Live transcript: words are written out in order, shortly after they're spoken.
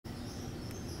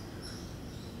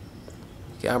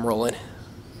Yeah, I'm rolling.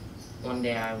 One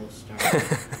day I will start.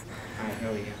 Alright,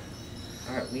 here we go.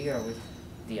 Alright, we are with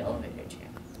the elevator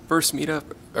jam. First meetup,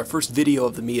 or first video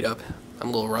of the meetup. I'm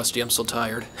a little rusty, I'm still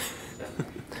tired.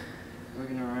 We're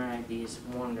gonna ride these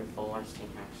wonderful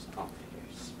Westinghouse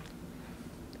elevators.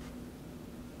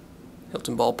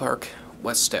 Hilton Ballpark,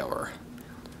 West Tower.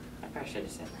 I probably should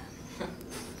have said that.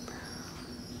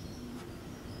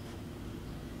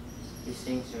 These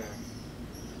things are...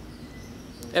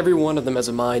 Every one of them has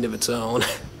a mind of its own.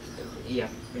 Yeah,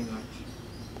 pretty much.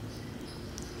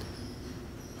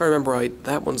 If I remember right,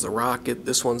 that one's the rocket,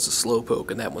 this one's the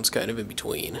slowpoke, and that one's kind of in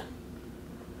between.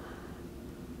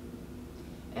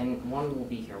 And one will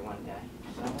be here one day.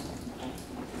 So,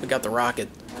 We got the rocket.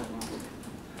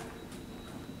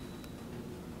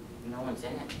 no one's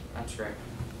in it. That's right.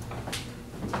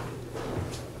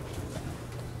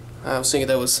 I was thinking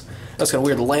that was kind of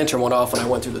weird. The lantern went off when I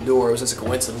went through the door. It was just a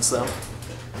coincidence, though.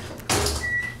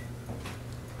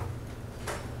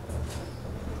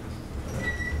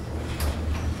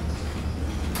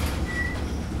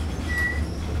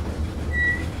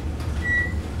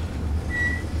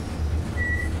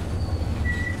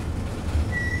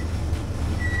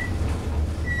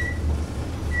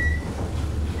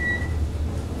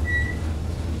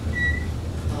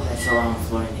 Oh, that's a long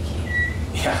floor indicator.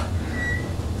 Yeah.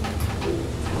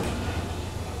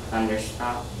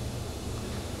 Thunderstop.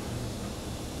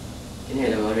 You can hear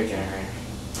the motor generator.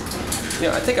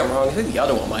 Yeah, I think I'm wrong. I think the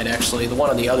other one might actually. The one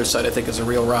on the other side, I think, is a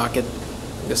real rocket.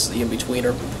 This is the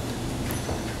in-betweener.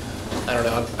 I don't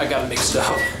know. I got it mixed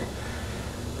up.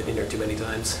 Been in here too many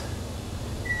times.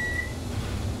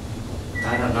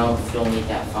 I don't know if you'll need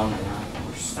that phone or not.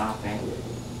 We're stopping.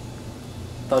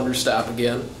 Thunderstop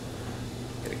again.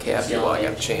 Get a cab here while I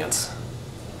got a chance.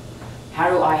 How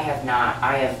do I have not?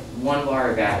 I have 1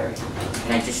 bar of battery,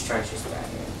 and I just charged this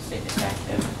battery. It's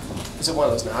defective. Is it one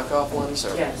of those knockoff ones?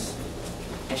 Or? Yes.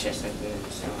 It's just like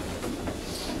good. So.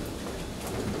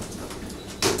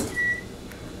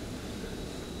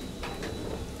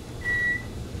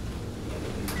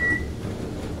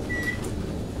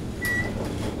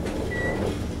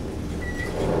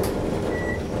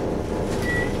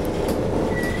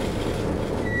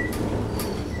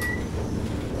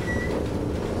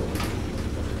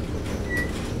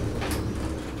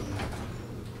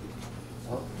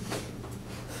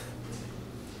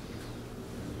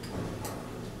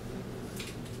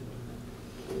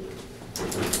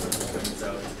 So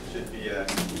it should be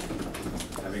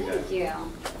having Thank you.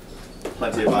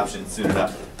 plenty of options soon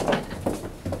enough.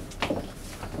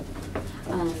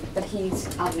 But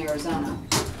he's out in Arizona.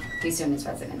 He's doing his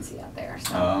residency out there,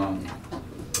 so, you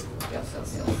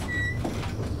know.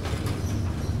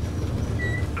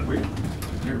 Wait,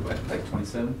 you're what, like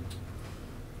 27?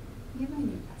 You might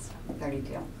need that stuff.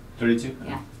 32. 32?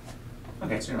 Yeah.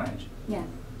 Okay, so you're my age. Yeah.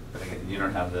 But you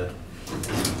don't have the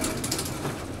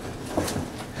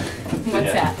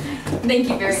What's that? Thank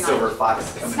you very much. silver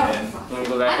fox coming in. Wanna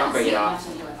go back up or get off?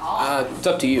 It's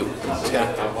up to you. Let's go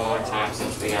one more time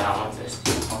since we got all of this.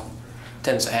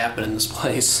 Tends to happen in this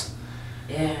place.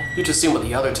 Yeah. You just seen what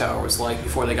the other tower was like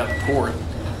before they got the port.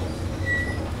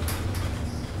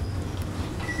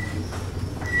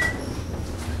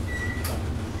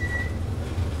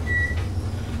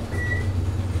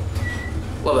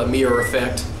 Love that mirror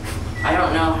effect. I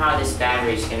don't know how this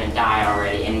battery's gonna die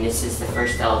already, and this is the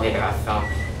first elevator I've filmed.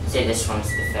 Say this one's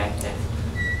defective.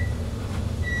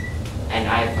 And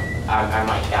I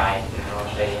might die in the middle of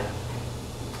the video.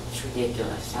 It's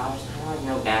ridiculous. How do I have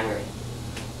no battery?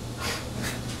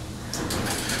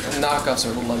 Knockoffs are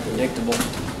a little unpredictable.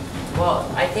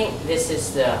 Well, I think this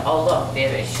is the... Oh, look,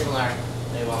 they should learn.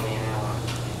 They want me an hour.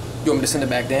 You want me to send it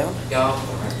back down? Go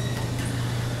for it.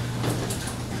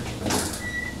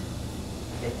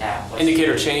 Get that.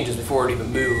 Indicator changes before it even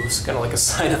moves, kind of like a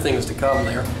sign of things to come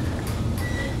there.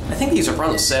 I think these are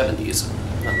from the 70s, if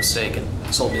I'm not mistaken,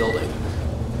 this whole building.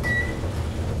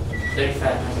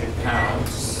 3,500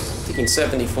 pounds. Thinking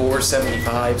 74,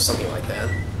 75, something like that.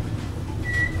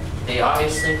 They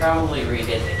obviously probably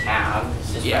redid the cab.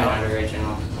 It's just not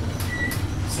original.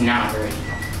 It's not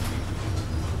original.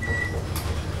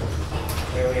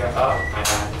 Here we are. Oh, my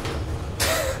bad.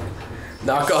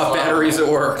 Knockoff batteries at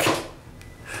work.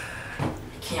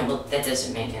 Can't believe that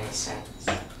doesn't make any sense.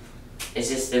 Is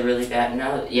this the really bad?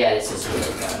 No, yeah, this is the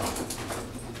really bad one.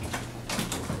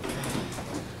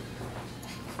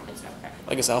 It's okay.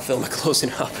 I guess I'll film it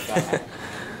closing up.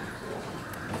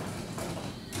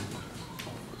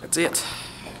 That's it.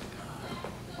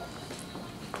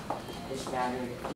 This battery.